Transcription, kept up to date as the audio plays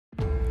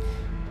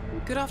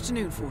Good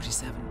afternoon,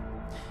 47.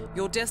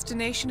 Your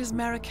destination is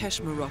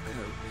Marrakesh, Morocco,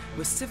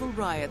 where civil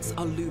riots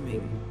are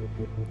looming.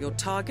 Your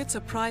targets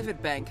are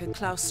private banker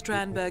Klaus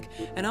Strandberg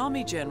and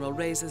Army General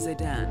Reza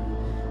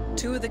Zaidan,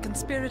 two of the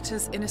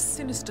conspirators in a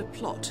sinister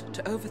plot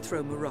to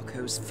overthrow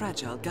Morocco's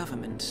fragile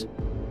government.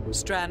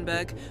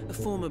 Strandberg, a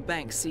former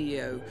bank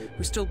CEO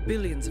who stole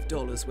billions of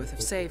dollars worth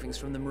of savings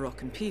from the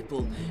Moroccan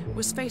people,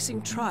 was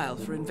facing trial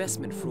for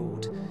investment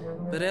fraud.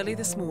 But early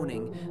this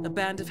morning, a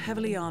band of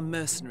heavily armed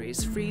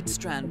mercenaries freed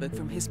Strandberg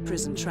from his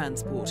prison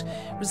transport,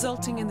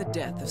 resulting in the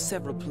death of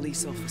several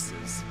police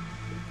officers.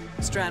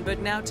 Strandberg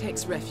now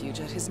takes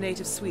refuge at his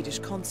native Swedish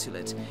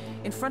consulate,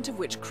 in front of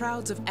which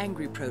crowds of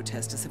angry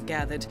protesters have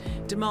gathered,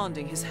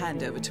 demanding his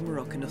handover to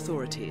Moroccan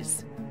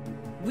authorities.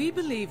 We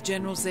believe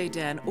General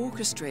Zaidan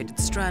orchestrated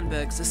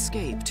Strandberg's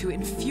escape to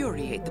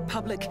infuriate the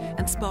public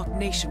and spark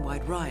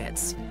nationwide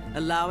riots,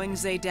 allowing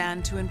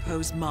Zaidan to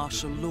impose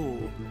martial law.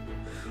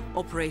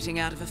 Operating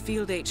out of a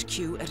field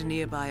HQ at a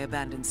nearby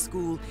abandoned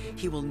school,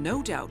 he will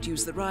no doubt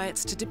use the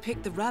riots to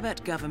depict the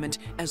Rabat government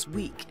as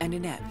weak and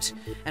inept,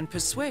 and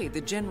persuade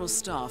the general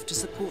staff to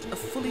support a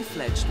fully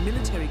fledged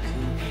military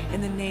coup in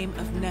the name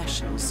of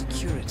national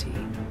security.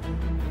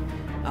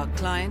 Our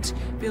client,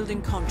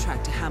 building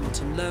contractor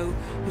Hamilton Lowe,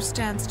 who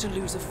stands to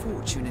lose a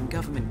fortune in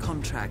government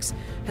contracts,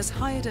 has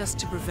hired us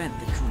to prevent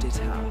the coup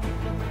d'etat.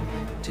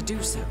 To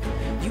do so,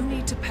 you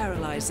need to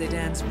paralyze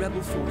Zaidan's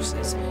rebel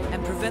forces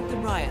and prevent the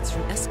riots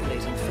from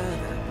escalating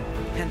further,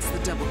 hence the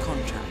double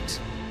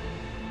contract.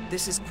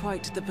 This is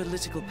quite the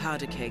political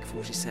powder keg,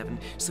 47,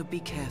 so be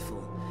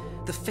careful.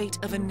 The fate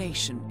of a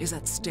nation is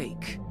at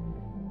stake.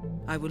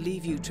 I will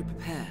leave you to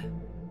prepare.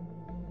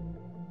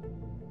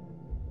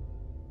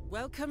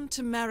 Welcome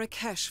to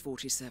Marrakesh,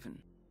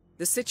 47.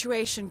 The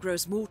situation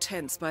grows more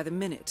tense by the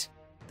minute.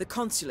 The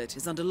consulate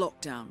is under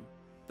lockdown,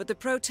 but the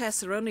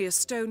protests are only a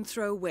stone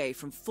throw away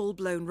from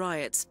full-blown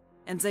riots,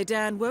 and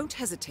Zaidan won't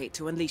hesitate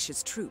to unleash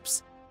his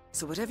troops.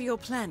 So whatever you're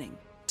planning,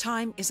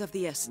 time is of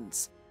the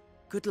essence.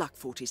 Good luck,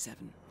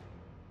 47.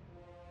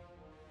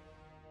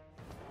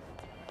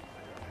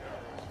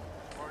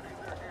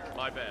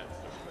 My bad.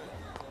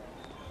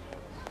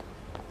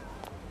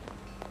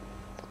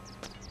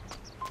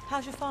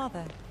 How's your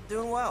father?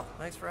 Doing well,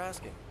 thanks for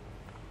asking.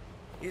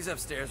 He's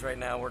upstairs right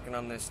now working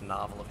on this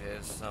novel of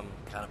his, some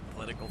kind of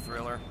political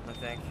thriller, I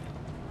think.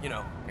 You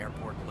know,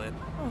 airport lit.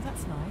 Oh,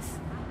 that's nice.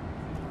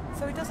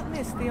 So he doesn't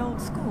miss the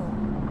old school?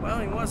 Well,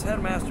 he was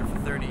headmaster for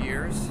 30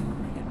 years,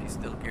 and he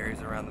still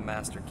carries around the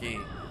master key.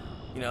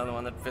 You know, the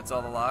one that fits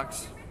all the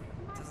locks.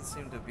 Doesn't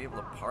seem to be able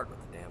to part with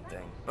the damn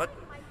thing. But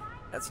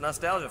that's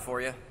nostalgia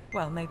for you.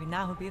 Well, maybe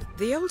now he'll be...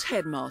 The old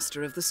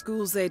headmaster of the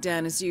school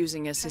Zaidan is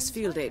using as his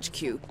field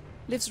HQ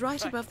lives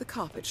right above the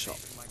carpet shop.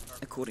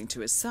 According to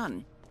his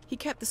son, he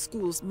kept the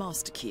school's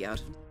master key out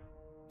of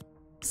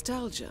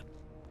nostalgia.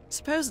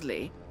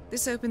 Supposedly,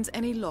 this opens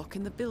any lock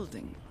in the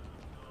building.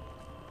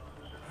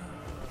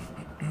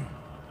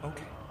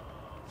 Okay.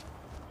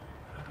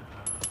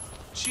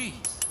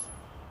 Jeez.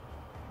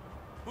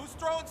 Who's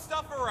throwing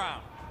stuff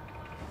around?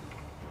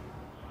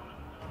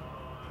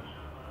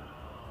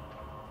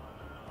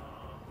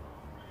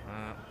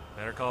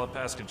 Better call it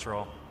pest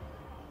control.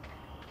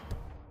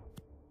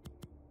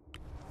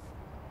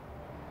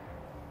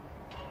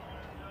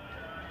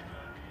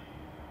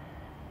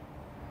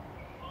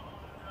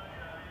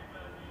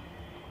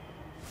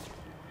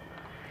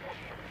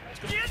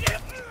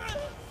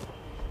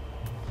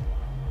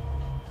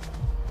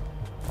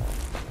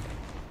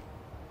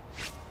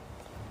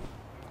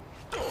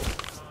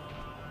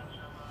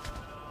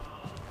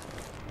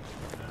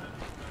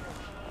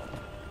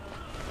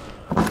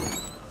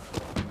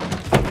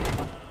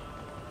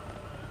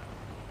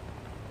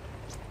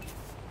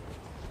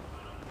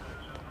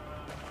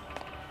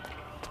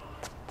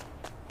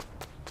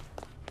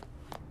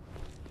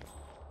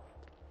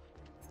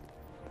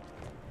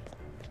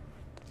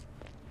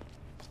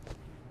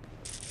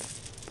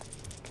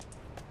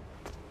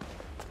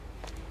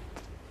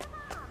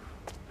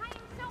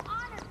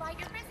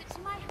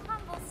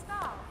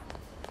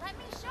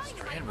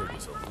 Strandberg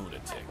was a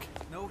lunatic.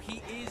 No,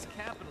 he is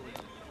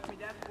capitalism. I mean,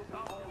 that's what...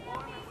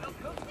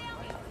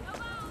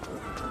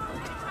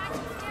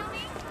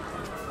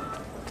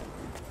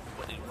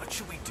 What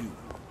should we do?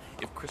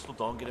 If Crystal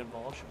Dawn get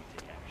involved, should we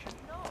take action?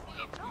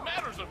 No.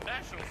 Matters of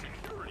national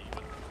security,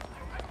 but...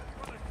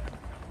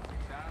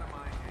 It's out of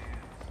my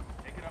hands.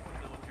 Take it up with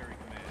military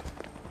command.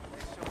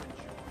 They so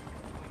enjoy.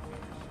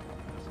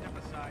 Step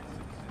aside,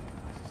 citizen.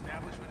 This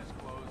establishment is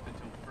closed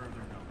until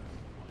further notice.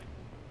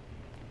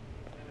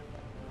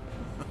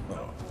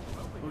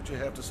 Who'd you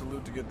have to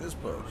salute to get this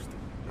post?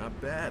 Not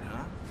bad,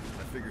 huh?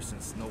 I figure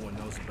since no one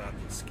knows about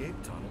the escape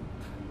tunnel,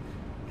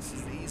 this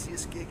is the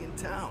easiest gig in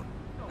town.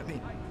 I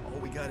mean, all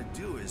we gotta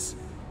do is...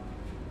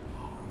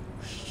 Oh,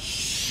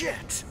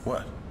 shit!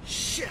 What?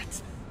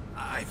 Shit!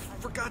 I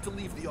forgot to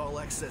leave the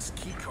all-access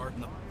keycard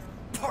in the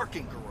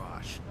parking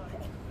garage.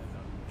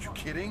 You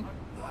kidding?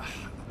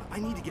 I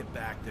need to get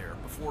back there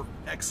before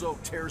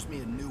XO tears me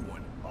a new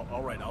one.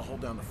 All right, I'll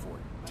hold down the fort.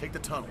 Take the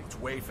tunnel. It's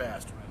way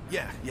faster.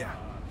 Yeah.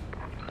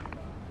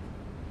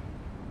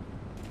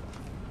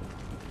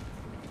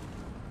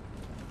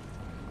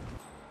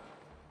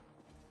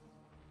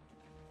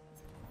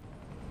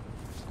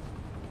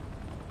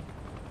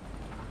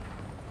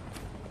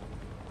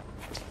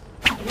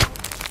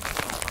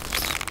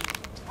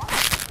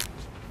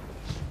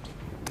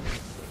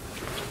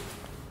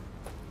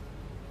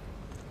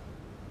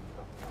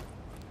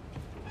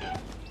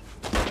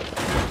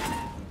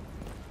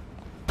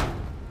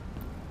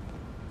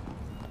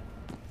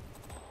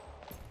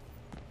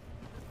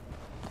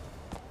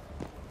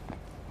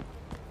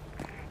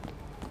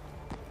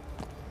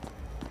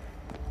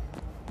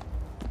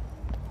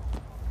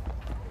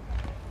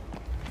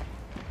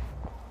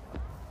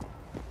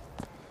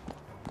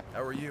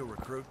 are you,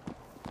 recruit?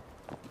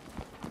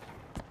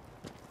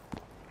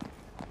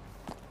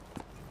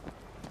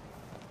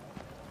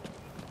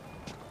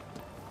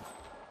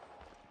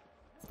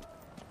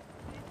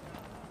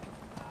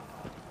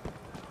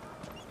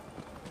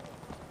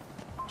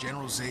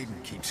 General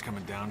Zayden keeps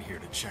coming down here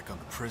to check on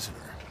the prisoner.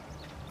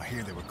 I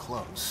hear they were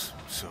close,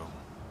 so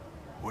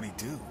what'd he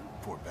do,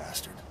 poor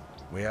bastard?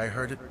 Way I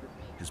heard it,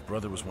 his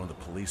brother was one of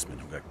the policemen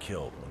who got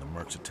killed when the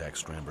mercs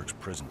attacked Strandberg's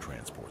prison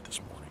transport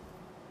this morning.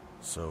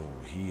 So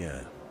he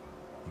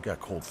got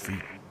cold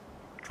feet.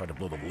 Tried to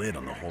blow the lid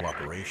on the whole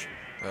operation.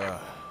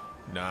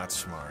 Not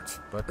smart.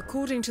 But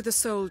According to the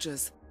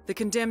soldiers, the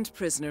condemned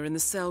prisoner in the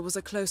cell was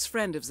a close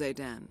friend of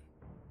Zaydan.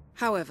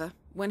 However,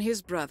 when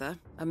his brother,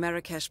 a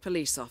Marrakesh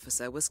police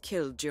officer, was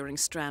killed during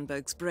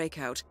Strandberg's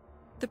breakout,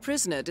 the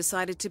prisoner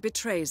decided to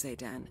betray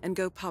Zaydan and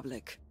go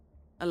public.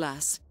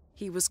 Alas,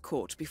 he was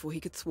caught before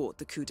he could thwart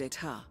the coup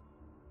d'etat.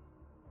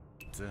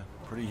 it's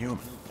pretty human.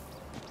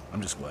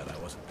 I'm just glad I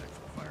wasn't picked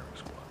for the firing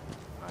squad.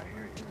 I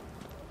hear you.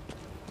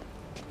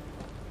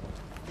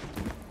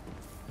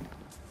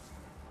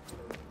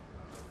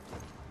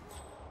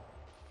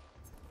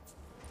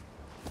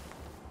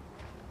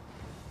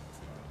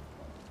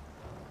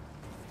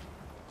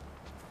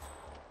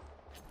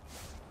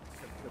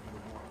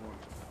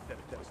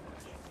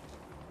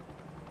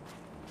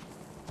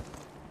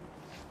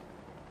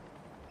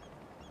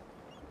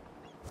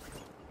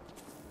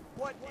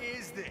 What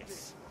is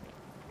this?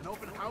 An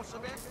open house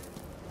event?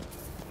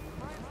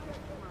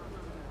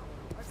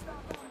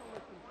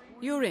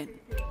 You're in.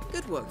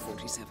 Good work,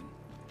 47.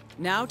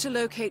 Now to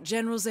locate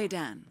General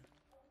Zaydan.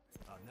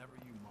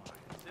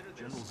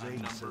 General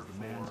Zayden says the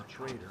man's a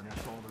traitor, and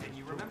that's all there is. And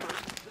you remember,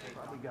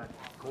 probably got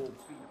cold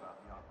feet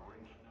about the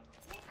operation.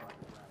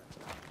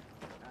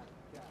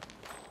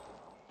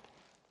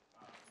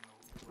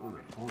 Ooh,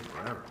 it pulled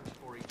forever.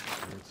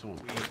 It's so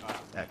important.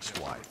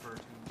 Ex-wife.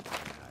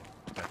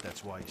 I bet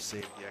that's why you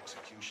saved the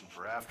execution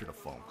for after the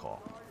phone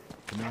call.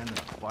 Commanding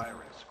a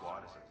firing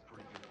squad is a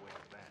pretty good way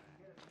to bet.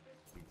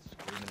 Beats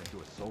screaming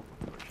into a sofa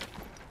cushion.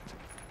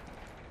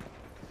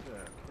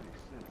 It's pretty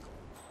cynical.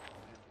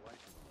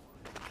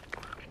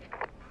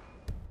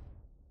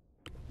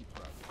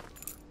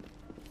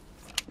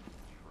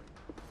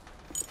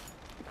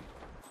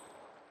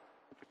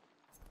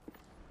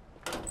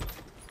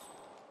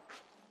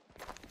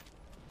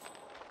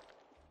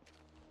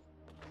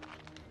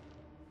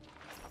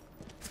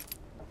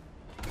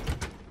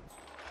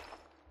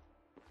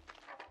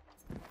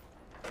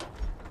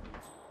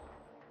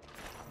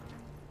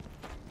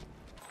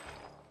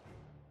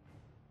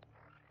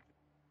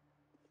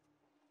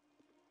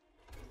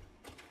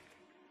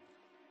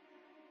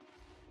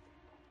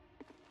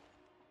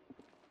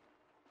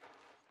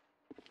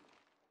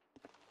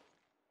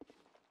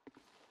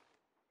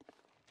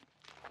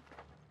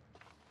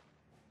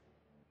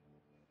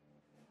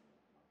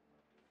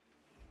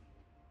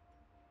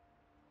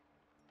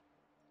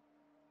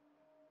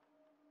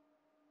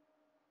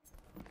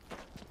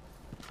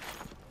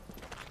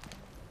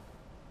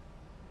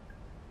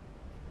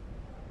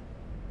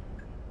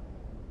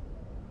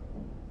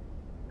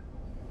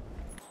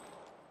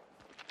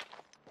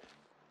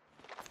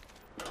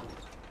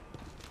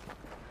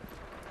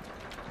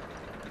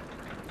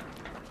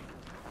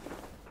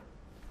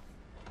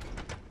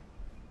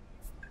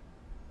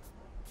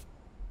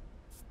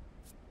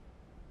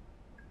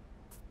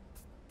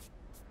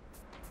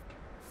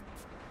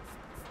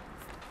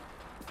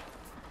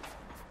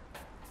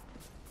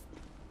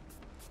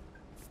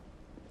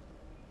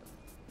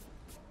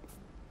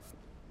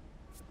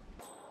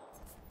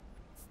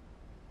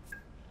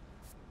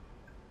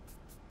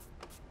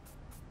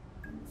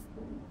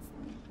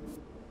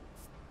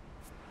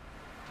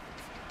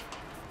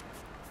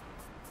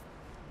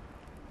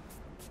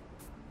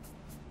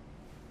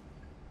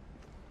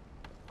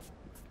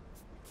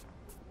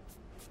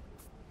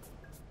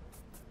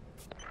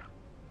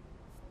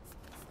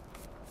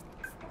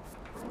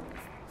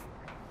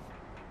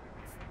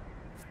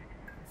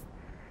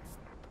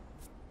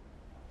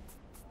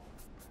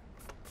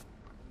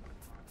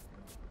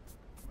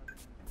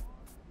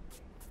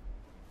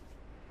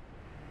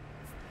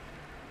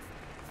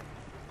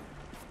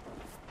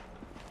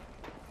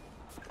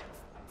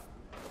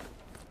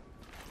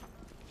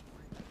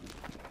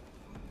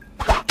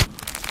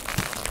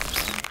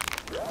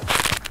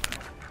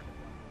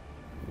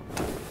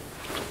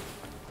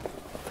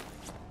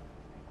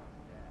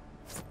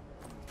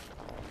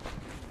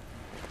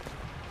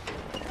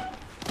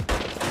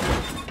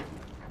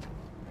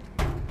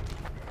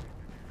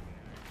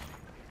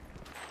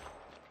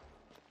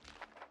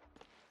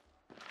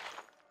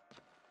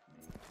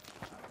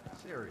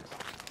 Seriously.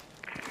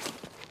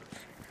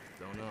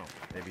 Don't know.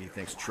 Maybe he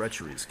thinks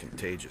treachery is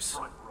contagious.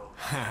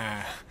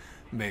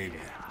 Maybe.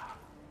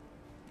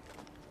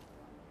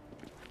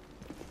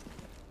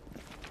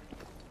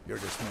 You're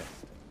dismissed.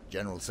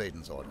 General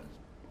Zayden's orders.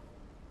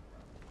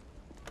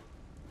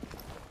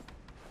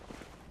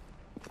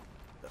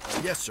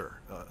 Yes, sir.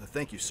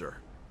 Thank you, sir.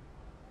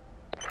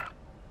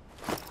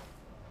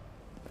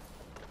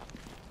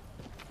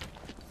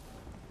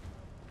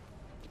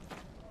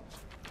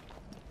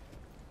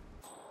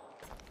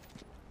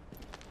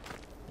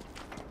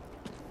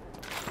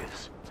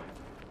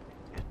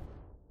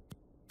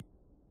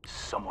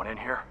 someone in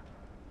here?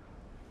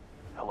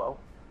 Hello?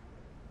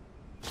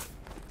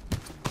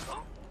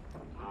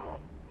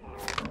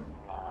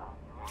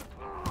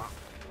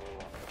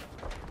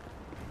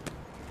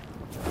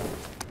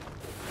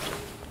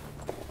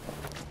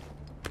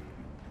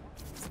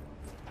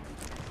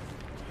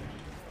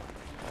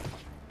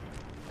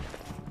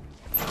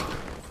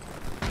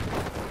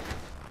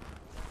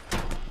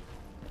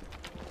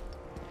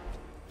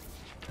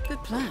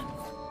 Good plan.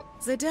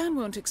 Zaydan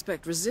won't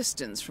expect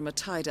resistance from a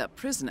tied-up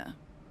prisoner.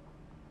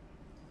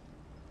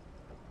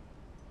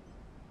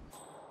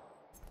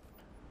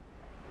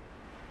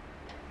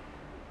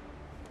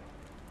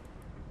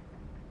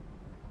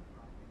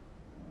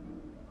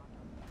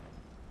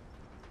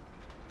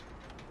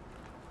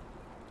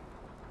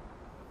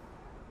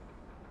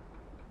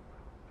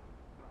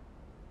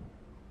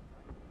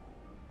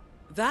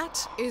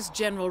 That is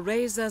General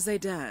Reza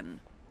Zaydan,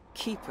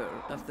 Keeper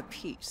of the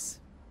Peace.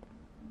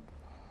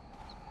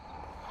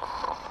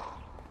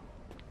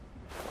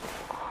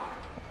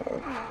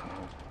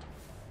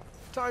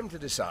 Time to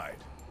decide.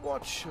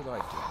 What should I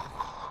do?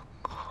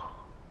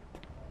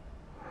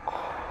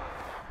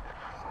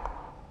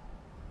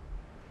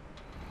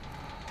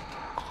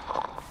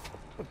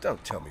 Well,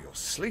 don't tell me you're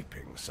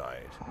sleeping,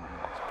 Syed.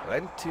 There's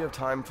plenty of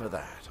time for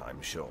that,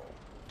 I'm sure.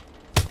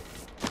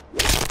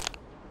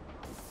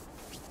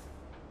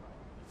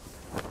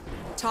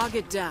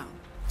 Target down.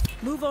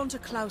 Move on to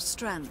Klaus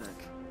Strandberg.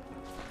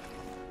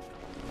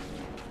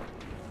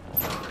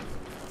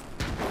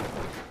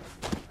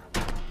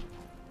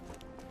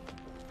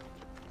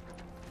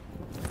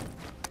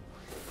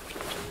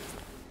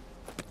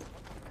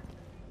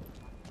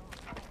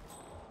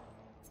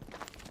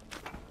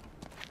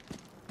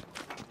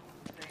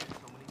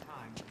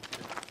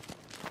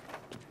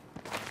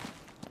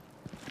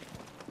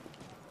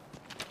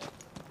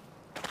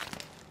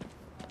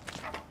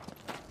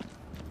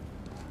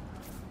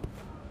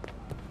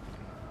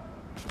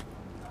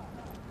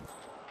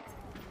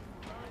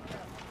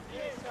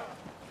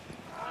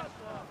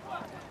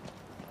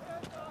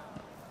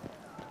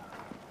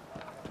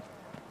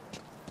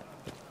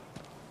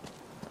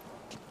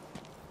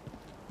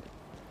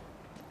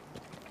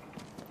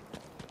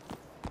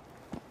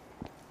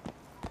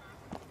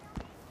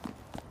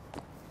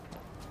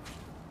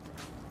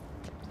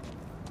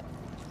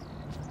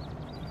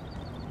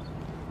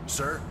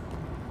 Sir?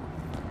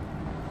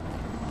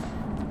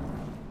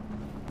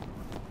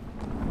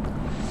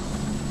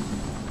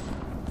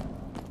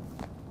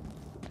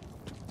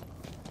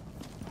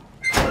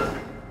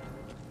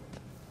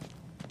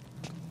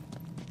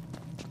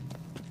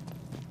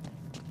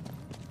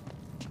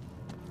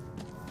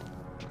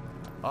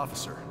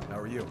 Officer, how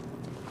are you?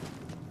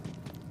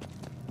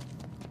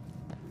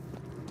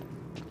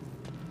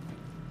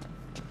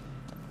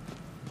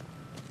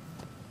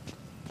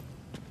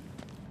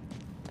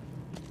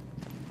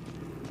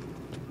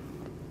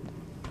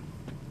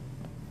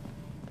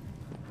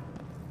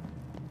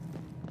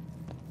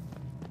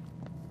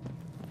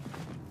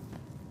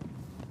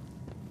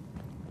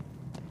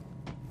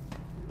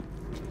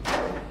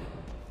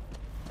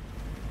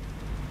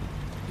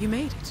 You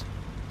made it.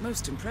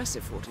 Most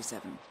impressive,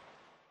 47.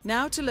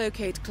 Now to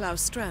locate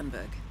Klaus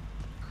Strandberg.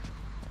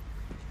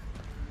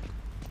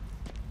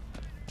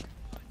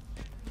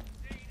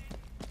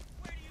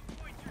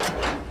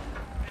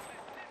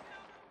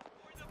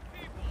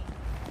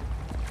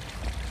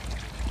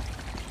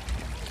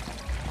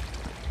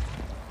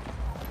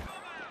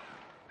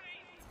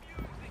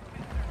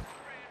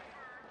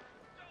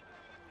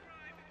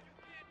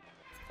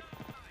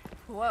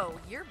 Whoa,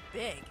 you're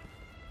big.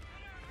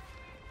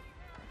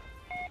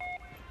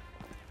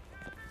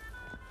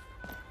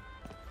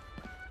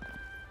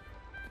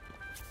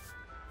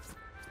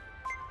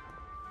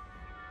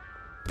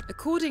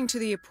 According to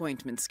the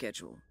appointment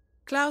schedule,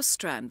 Klaus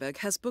Strandberg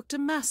has booked a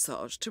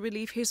massage to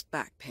relieve his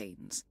back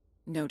pains.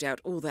 No doubt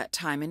all that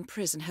time in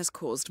prison has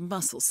caused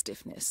muscle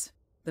stiffness.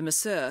 The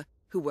masseur,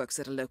 who works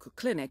at a local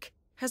clinic,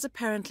 has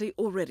apparently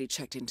already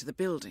checked into the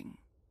building.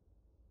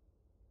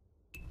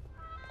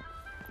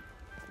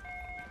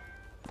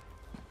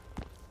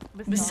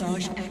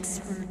 Massage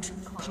expert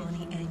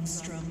Connie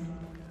Engstrom.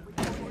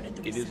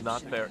 It is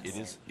not fair. It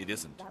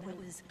isn't.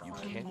 You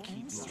can't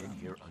keep me in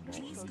here under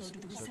these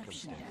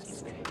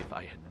circumstances. If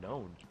I had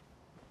known...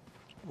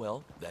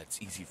 Well,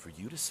 that's easy for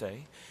you to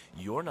say.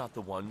 You're not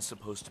the one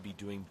supposed to be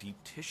doing deep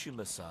tissue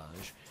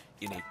massage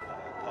in a...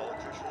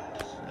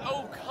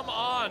 Oh, come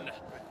on!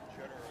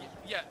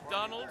 Yeah,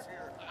 Donald,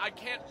 I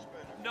can't...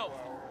 No,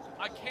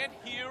 I can't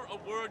hear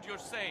a word you're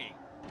saying.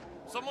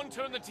 Someone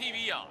turn the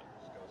TV on.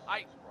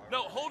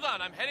 No, hold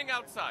on, I'm heading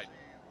outside.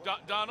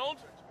 Donald?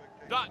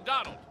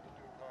 Donald?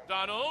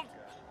 Donald?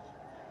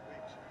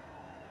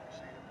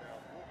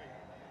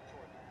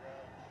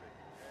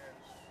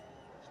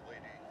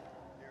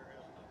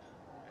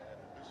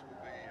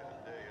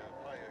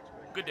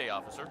 Good day,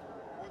 officer.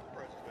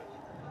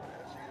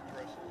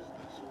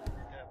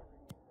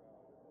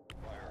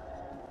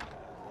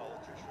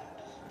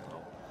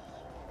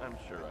 I'm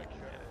sure I can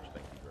manage.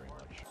 Thank you very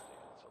much.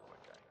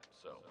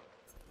 So,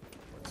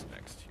 what's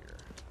next here?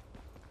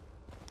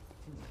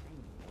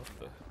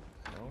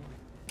 the hell?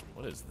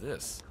 What is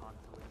this?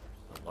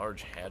 A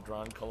large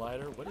hadron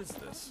collider? What is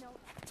this?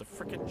 It's a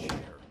frickin' chair.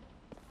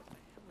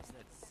 What the hell is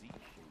that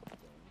Z-shaped thing?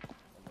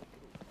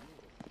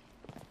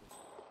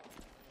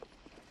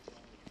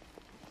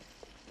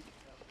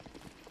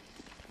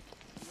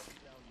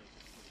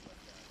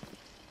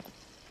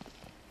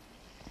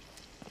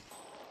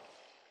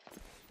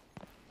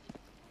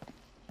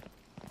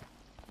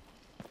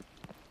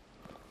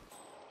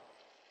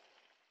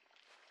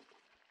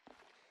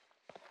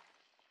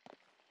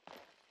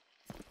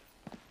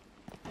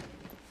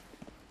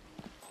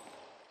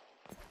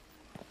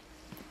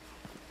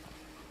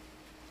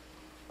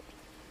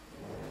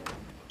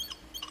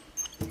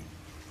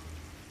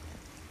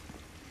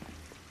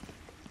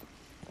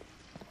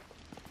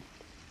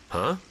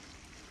 Huh?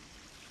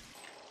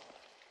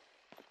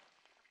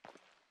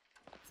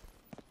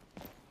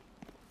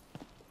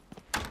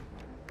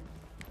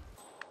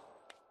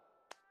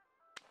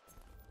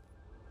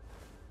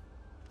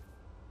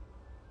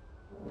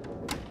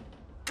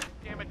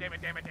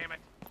 Damn it.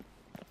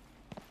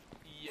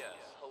 Yes,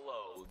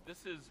 hello.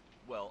 This is,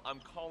 well, I'm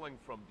calling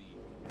from the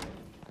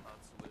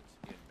consulate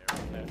in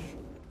Marrakesh.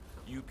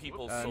 You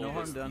people sold no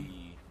harm us done.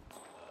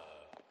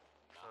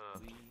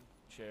 the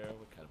chair.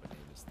 What kind of a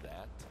name is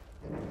that?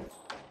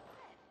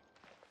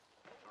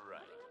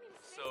 Right.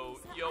 So,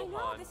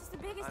 Johan, This is the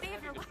biggest I'm day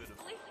of your having a life. bit of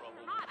Believe it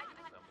trouble or not, I with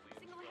can assembly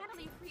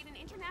single-handedly create an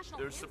international.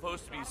 There's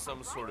supposed to be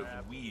some sort of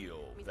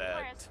wheel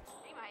that...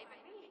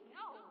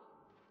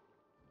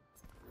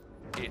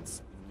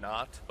 It's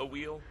not a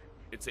wheel.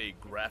 It's a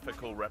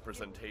graphical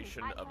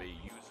representation of a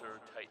user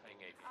tightening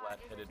a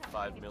flat-headed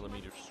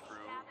 5mm screw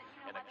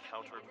in a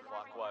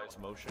counterclockwise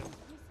motion.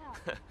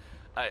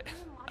 I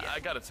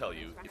gotta tell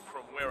you,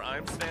 from where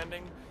I'm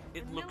standing,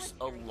 it looks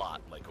a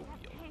lot like a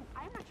wheel.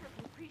 I'm not sure if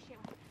you appreciate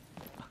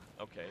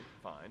Okay,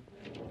 fine.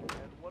 And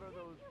what are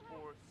those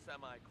four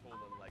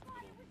semicolon-like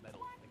little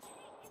metal things?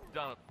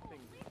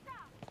 Things.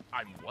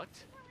 I'm what?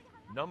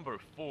 Number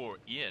 4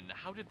 in.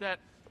 How did that...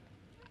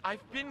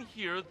 I've been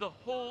here the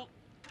whole...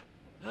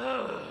 Right,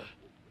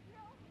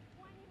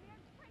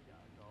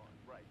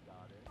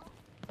 got it.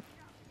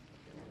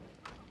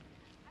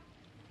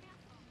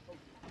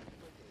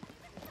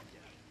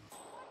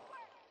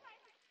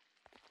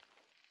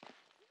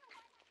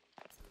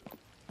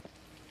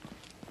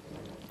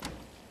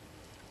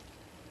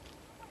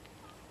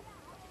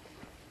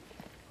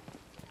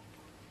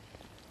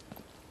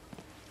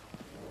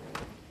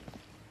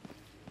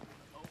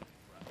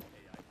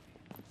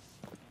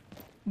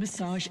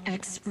 Massage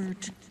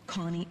expert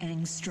Connie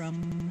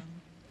Engstrom.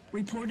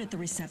 Report at the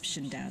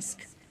reception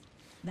desk.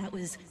 That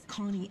was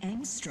Connie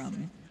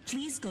Engstrom.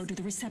 Please go to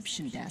the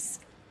reception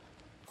desk.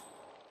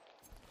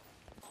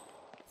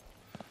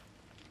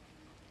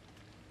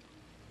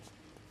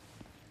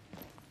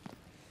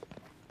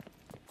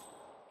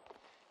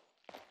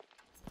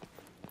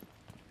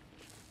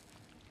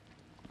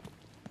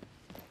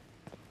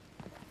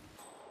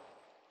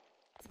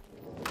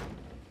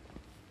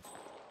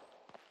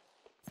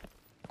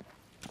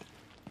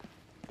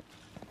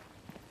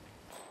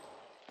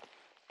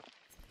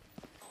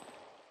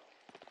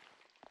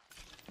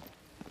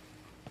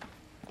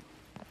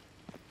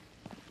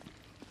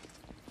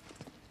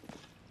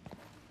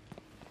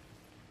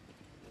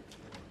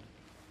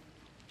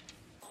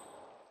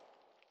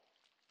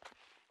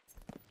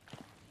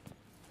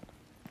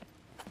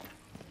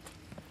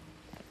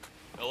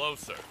 Hello,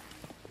 sir.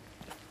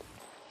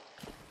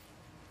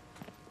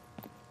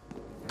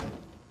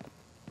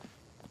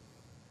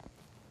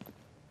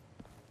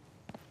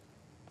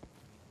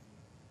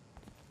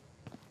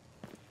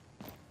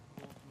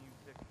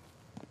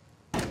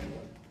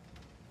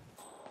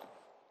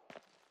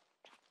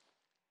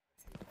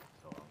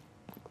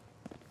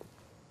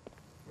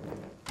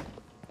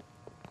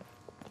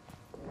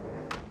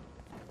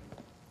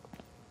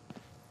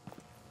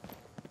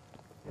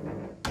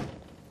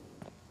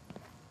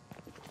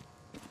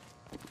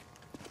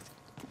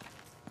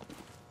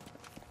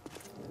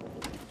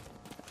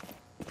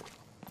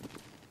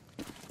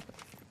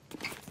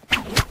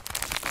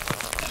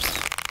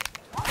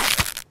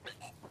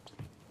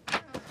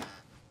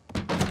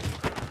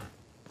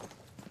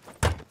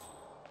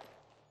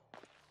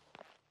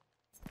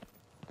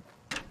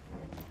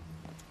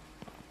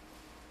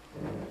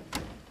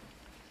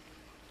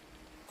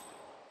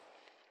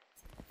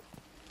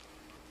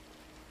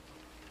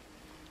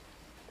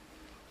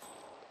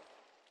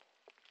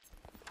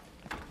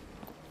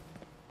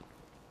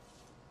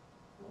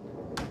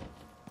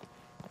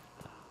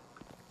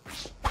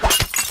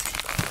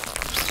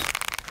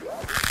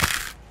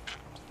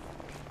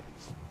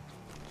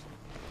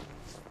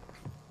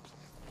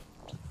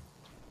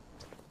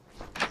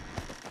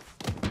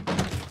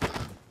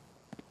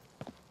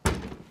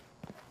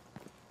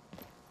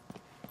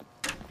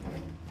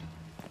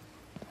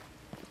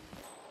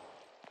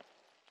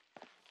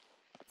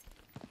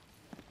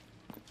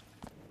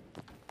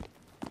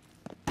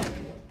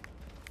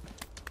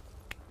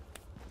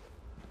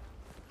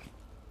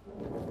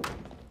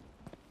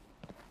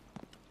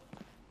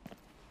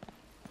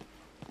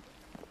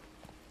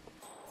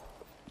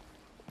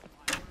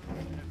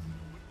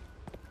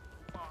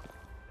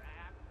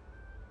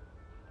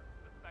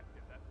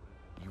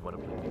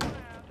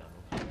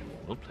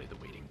 Don't play the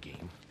waiting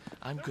game.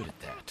 I'm good at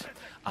that.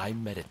 I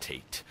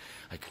meditate.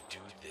 I could do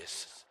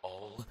this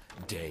all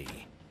day.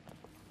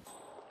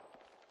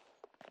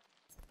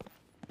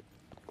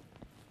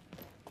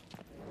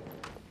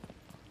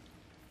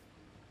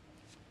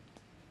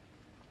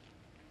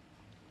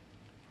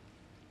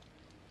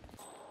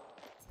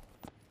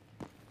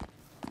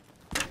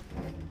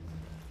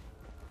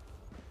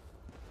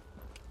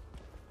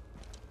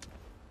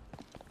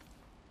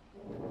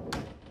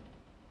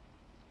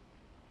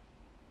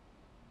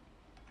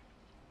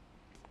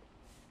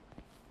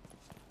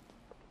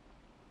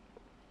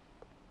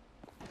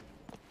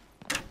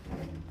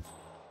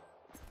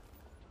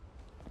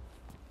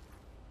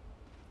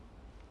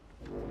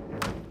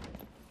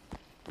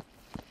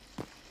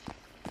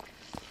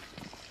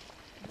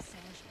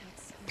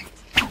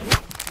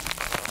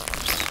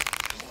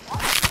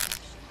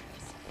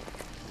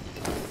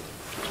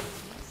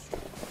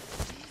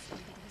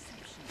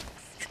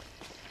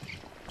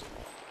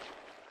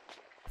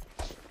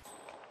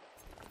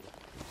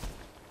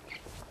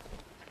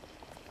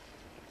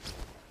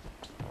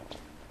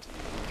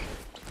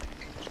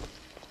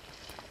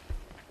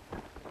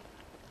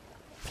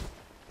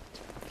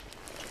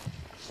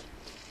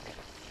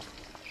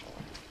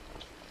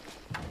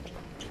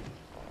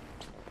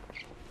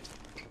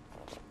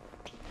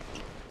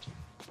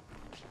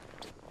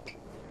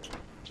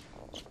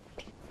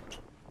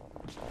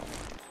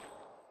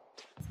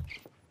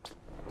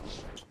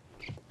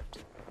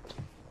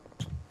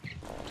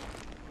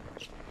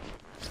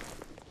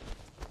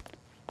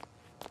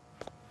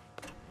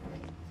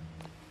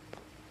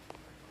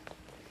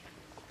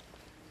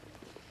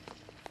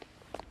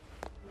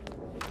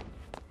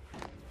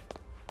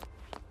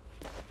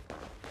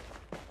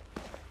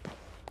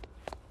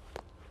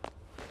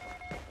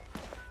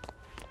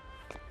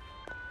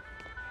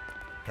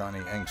 Connie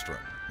Engstrom,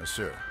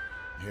 monsieur.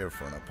 Here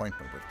for an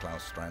appointment with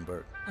Klaus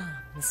Strandberg.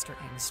 Ah, Mr.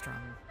 Engstrom.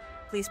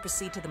 Please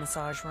proceed to the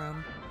massage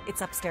room. It's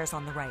upstairs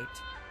on the right.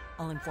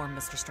 I'll inform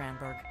Mr.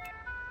 Strandberg.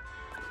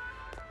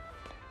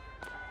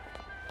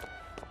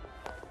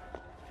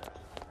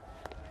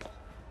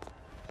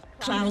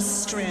 Klaus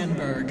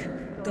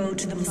Strandberg, go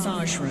to the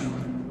massage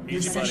room.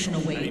 Your session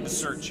awaits. I need to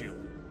search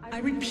you. I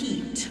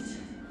repeat,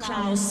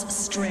 Klaus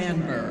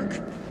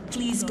Strandberg,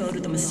 please go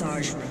to the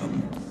massage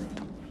room.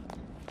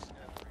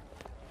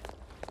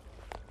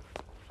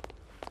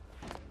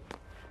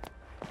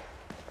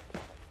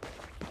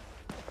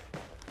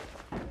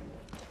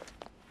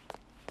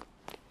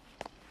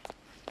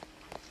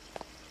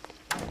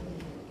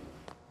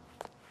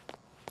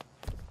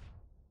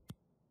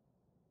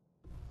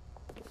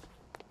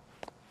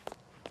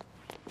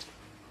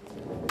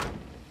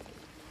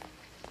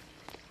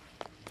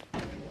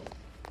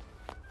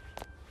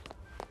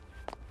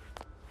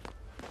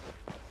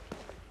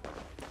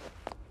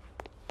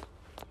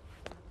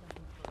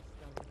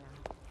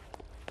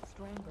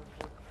 Strandberg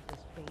worked for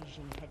this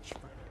Beijing hedge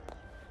fund.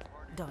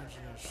 Dodgy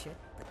as shit,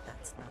 but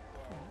that's not the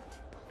point.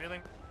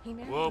 Feeling? He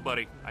married Whoa, a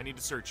buddy. woman, I need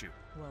to search you.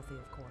 wealthy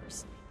of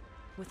course,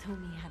 with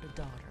whom he had a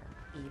daughter,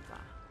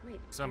 Eva.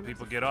 Some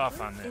people get off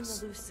on In the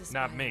this. loosest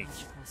Not me,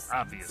 biological sense.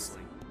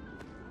 obviously.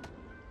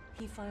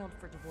 He filed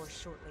for divorce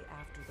shortly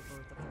after the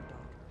birth of their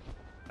daughter.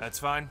 That's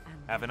fine.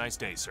 Have a nice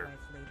day, sir. His wife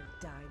later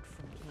died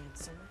from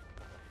cancer.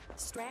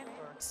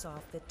 Strandberg saw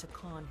fit to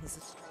con his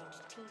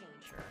estranged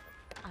teenager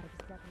out of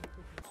 7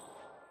 figures.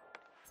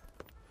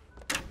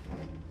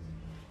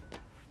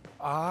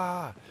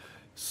 Ah,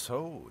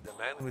 so the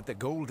man with the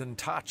golden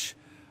touch.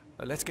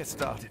 Let's get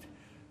started.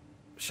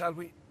 Shall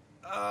we?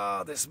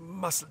 Ah, this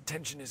muscle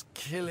tension is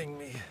killing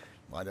me.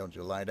 Why don't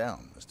you lie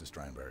down, Mr.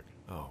 Strandberg?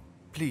 Oh,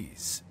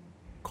 please.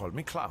 Call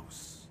me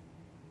Klaus.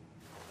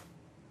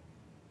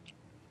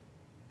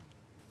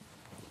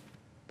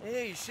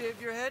 Hey, you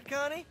shaved your head,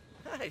 Connie?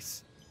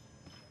 Nice.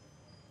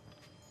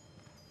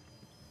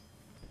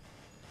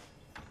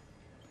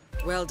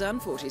 Well done,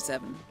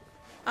 47.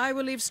 I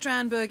will leave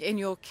Strandberg in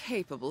your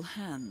capable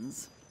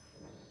hands.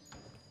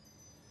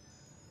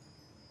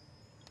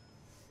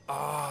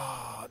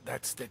 Ah,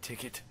 that's the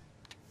ticket.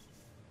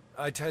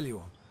 I tell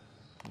you,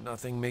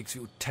 nothing makes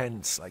you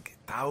tense like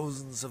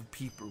thousands of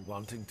people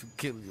wanting to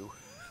kill you.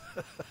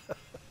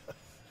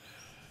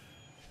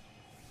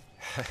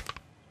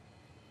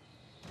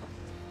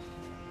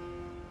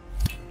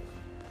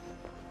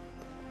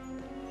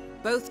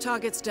 Both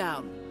targets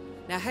down.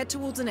 Now head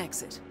towards an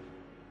exit.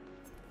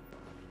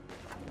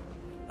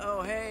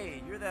 Oh,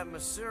 hey, you're that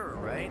masseur,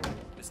 right?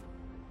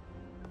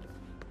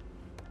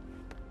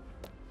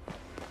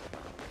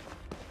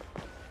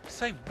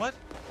 Say what?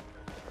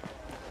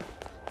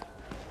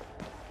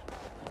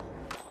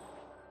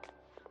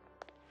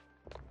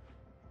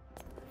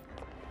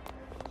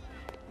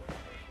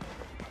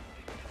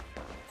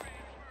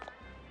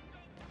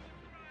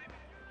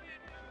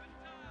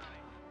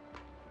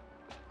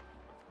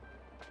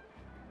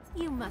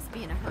 You must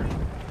be in a hurry.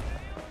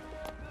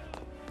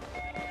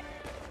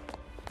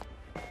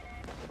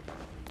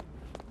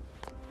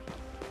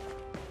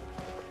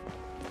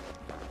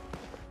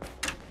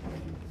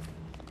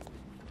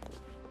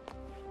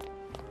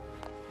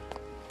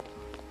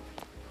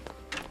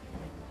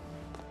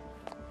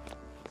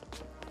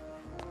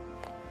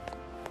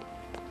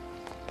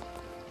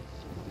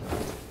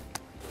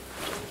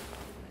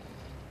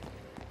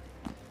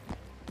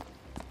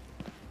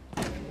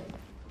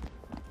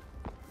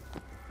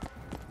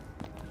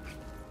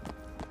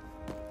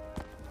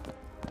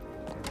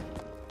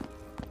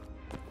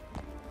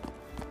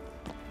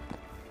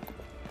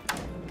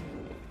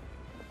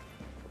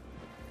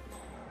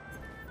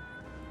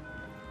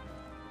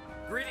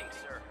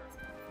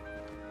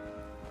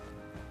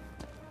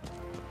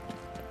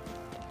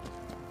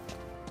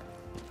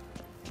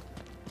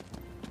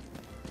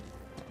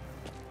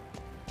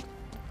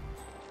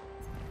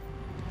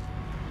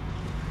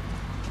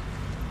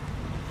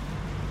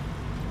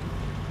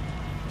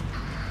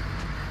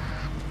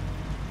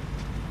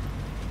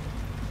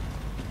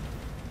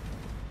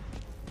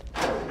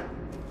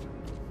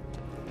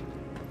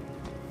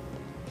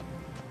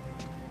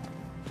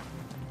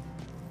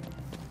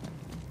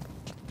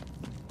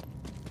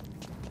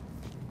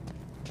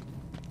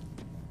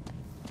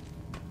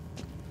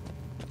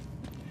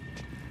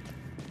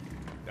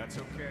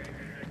 that's okay.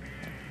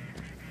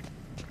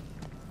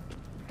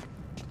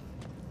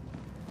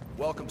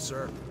 Welcome,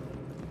 sir.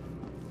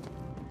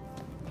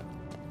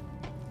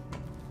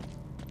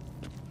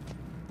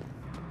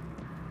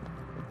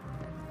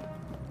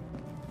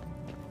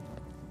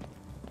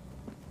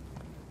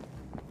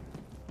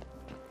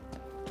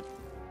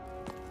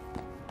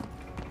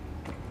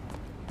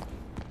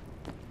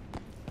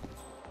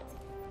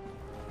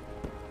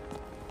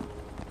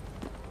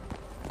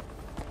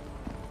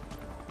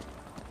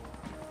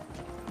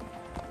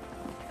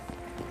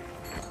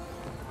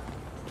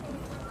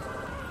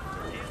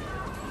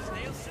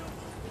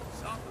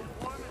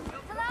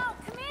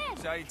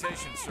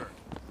 Salutations, sir.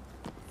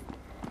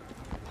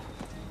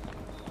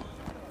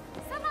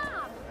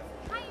 Salam!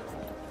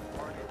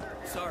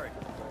 Sorry.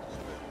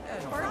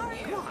 Sorry.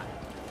 Come on.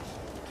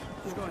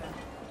 Just go ahead.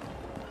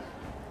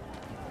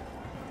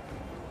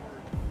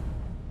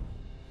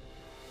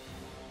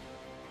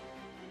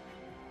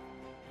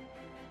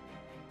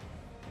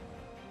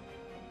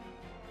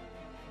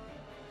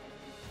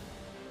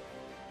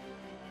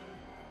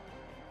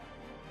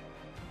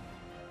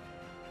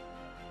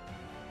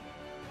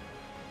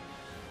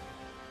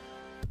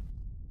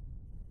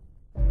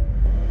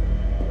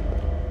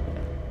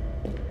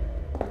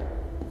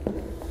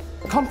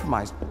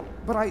 Compromised,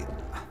 but I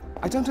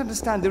don't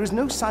understand. There is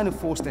no sign of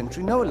forced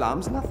entry, no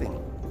alarms, nothing.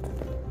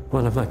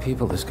 One of my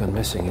people has gone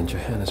missing in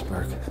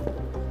Johannesburg.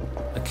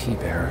 A key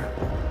bearer.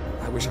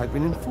 I wish I'd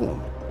been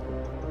informed.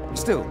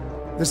 Still,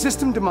 the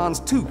system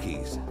demands 2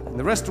 keys, and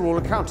the rest are all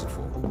accounted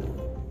for.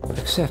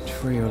 Except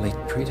for your late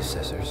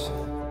predecessors.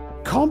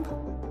 Cobb?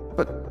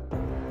 But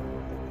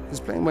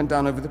his plane went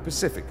down over the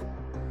Pacific.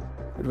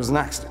 It was an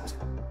accident.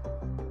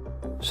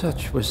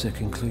 Such was the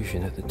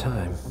conclusion at the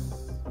time.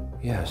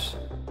 Yes.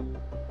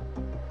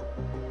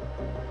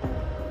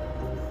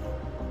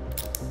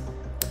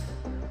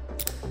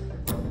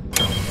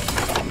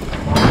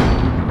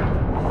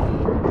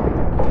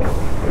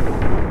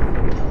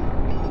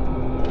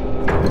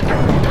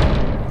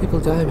 People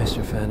die,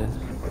 Mr. Fannin.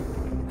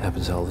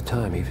 Happens all the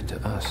time, even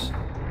to us.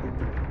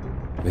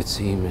 It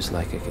seems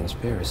like a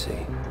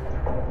conspiracy.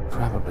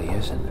 Probably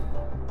isn't.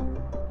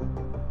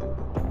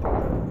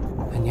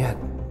 And yet,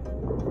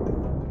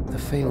 the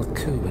failed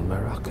coup in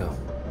Morocco,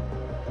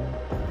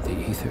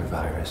 the ether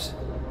virus.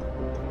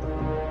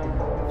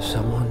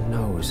 Someone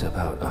knows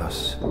about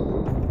us.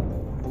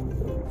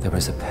 There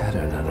was a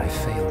pattern and I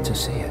failed to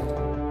see it.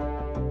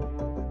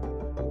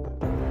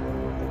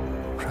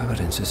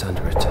 Providence is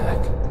under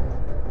attack.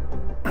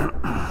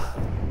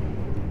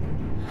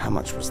 How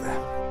much was there?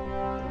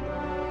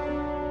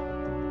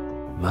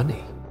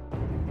 Money?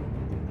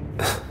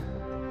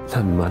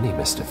 Not money,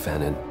 Mr.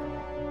 Fannin.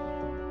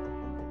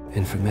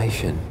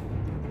 Information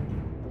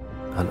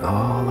on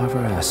all of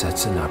our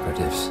assets and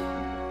operatives.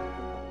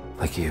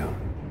 Like you.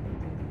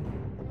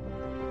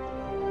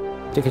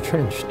 Dig a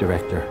trench,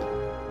 Director.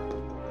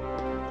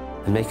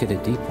 And make it a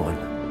deep one.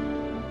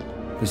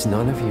 Because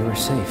none of you are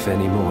safe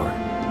anymore.